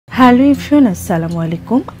Hello everyone, আসসালামু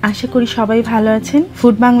আলাইকুম। আশা করি সবাই ভালো আছেন।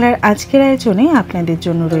 ফুড বাংলার আজকের আয়োজনে আপনাদের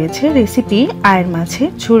জন্য রয়েছে রেসিপি আয়ের মাছের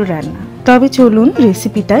ঝোল রান্না। তবে চলুন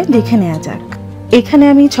রেসিপিটা দেখে নেওয়া যাক। এখানে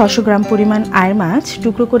আমি 600 গ্রাম পরিমাণ আয়ের মাছ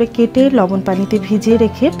টুকরো করে কেটে লবণ পানিতে ভিজিয়ে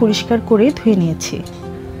রেখে পরিষ্কার করে ধুয়ে নিয়েছি।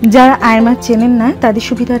 যারা আয়ের মাছ চেনেন না তাদের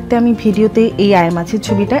সুবিধার্থে আমি ভিডিওতে এই আয়ের মাছের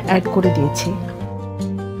ছবিটা অ্যাড করে দিয়েছি।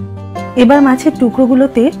 এবার মাছের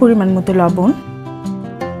টুকরোগুলোতে পরিমাণ মতো লবণ,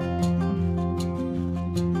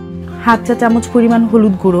 হাফ চা চামচ পরিমাণ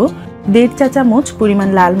হলুদ গুঁড়ো, 1.5 চা চামচ পরিমাণ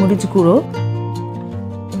লাল মরিচ গুঁড়ো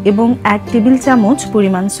এবং 1 টেবিল চামচ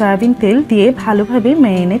পরিমাণ সয়াবিন তেল দিয়ে ভালোভাবে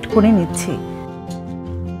ম্যারিনেট করে নিচ্ছি।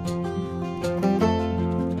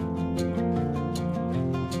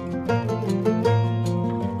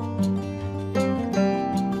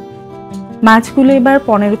 মাছগুলো এবার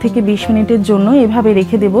 15 থেকে 20 মিনিটের জন্য এভাবে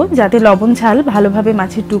রেখে দেব, যাতে লবণ ঝাল ভালোভাবে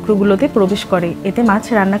মাছের টুকরোগুলোতে প্রবেশ করে। এতে মাছ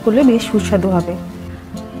রান্না করলে বেশ সুস্বাদু হবে।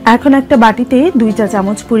 এখন একটা বাটিতে 2 চা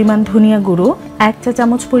চামচ পরিমাণ ধনিয়া গুঁড়ো, 1 চা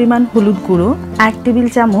চামচ পরিমাণ হলুদ গুঁড়ো, 1 টেবিল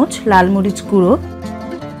চামচ লাল মরিচ গুঁড়ো,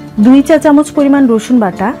 2 চা চামচ পরিমাণ রসুন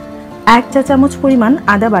বাটা, 1 চা চামচ পরিমাণ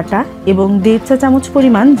আদা বাটা এবং 1.5 চা চামচ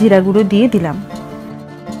পরিমাণ জিরা গুঁড়ো দিয়ে দিলাম।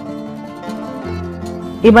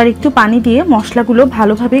 এবার একটু পানি দিয়ে মশলাগুলো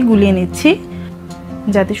ভালোভাবে গুলিয়ে নিচ্ছি,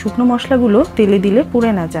 যাতে শুকনো মশলাগুলো তেলে দিলে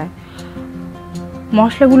পুড়ে না যায়।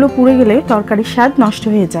 মশলাগুলো পুড়ে গেলে তরকারির স্বাদ নষ্ট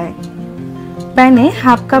হয়ে যায়। প্যানে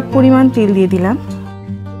হাফ কাপ পরিমাণ তেল দিয়ে দিলাম।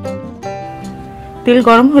 তেল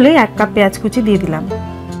গরম হলে 1 কাপ পেঁয়াজ কুচি দিয়ে দিলাম।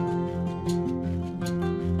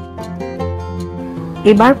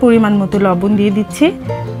 এবার পরিমাণ মতো লবণ দিয়ে দিচ্ছি,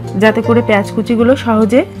 যাতে করে পেঁয়াজ কুচিগুলো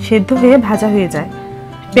সহজে সেদ্ধ হয়ে ভাজা হয়ে যায়।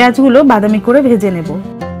 পেঁয়াজগুলো বাদামি করে ভেজে নেব।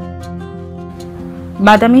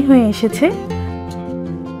 বাদামি হয়ে এসেছে।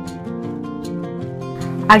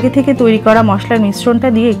 আগে থেকে তৈরি করা মশলার মিশ্রণটা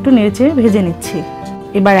দিয়ে একটু নেড়েচেড়ে ভেজে নিচ্ছি।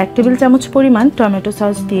 এবার 1 টেবিল চামচ পরিমাণ টমেটো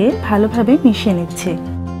সস দিয়ে ভালোভাবে মিশিয়ে নিচ্ছি।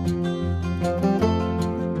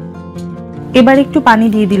 এবার একটু পানি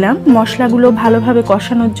দিয়ে দিলাম। মশলাগুলো ভালোভাবে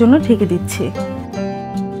কষানোর জন্য ঢেকে দিচ্ছি।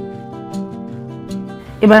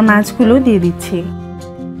 এবার মাছগুলো দিয়ে দিচ্ছি।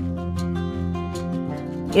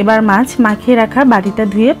 এবার মাছ মাখিয়ে রাখা বাটিটা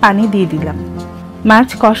ধুয়ে পানি দিয়ে দিলাম। মাছ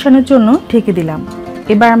কষানোর জন্য ঢেকে দিলাম।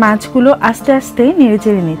 এবার মাছগুলো আস্তে আস্তে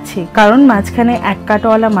নেড়েচেড়ে নিচ্ছি, কারণ মাঝখানে 1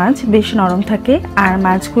 কাঁটাওয়ালা মাছ বেশ নরম থাকে, আর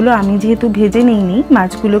মাছগুলো আমি যেহেতু ভেজে নিইনি,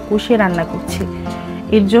 মাছগুলো কষিয়ে রান্না করছি,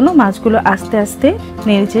 এর জন্য মাছগুলো আস্তে আস্তে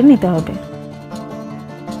নেড়েচেড়ে নিতে হবে।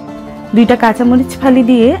 2টা কাঁচামরিচ ফালি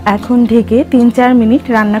দিয়ে এখন ঢেকে 3-4 মিনিট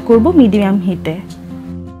রান্না করব মিডিয়াম হিটে।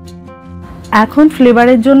 এখন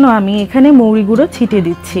ফ্লেভারের জন্য আমি এখানে মৌরি গুঁড়ো ছিটিয়ে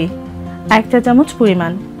দিচ্ছি 1 চা চামচ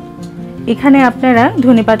পরিমাণ। এখানে আপনারা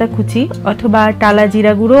ধনেপাতা কুচি অথবা টালা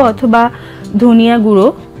জিরা গুঁড়ো অথবা ধনিয়া গুঁড়ো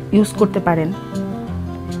ইউজ করতে পারেন।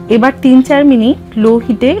 এবার 3-4 মিনিট লো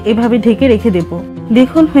হিটে এভাবে ঢেকে রেখে দেব।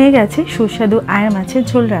 দেখুন হয়ে গেছে সুস্বাদু আয়ের মাছের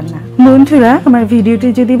ঝোল রান্না। বন্ধুরা, আমার ভিডিওটি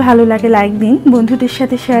যদি ভালো লাগে লাইক দিন, বন্ধুদের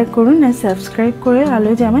সাথে শেয়ার করুন আর সাবস্ক্রাইব করে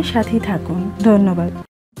আলোয় আমার সাথেই থাকুন। ধন্যবাদ।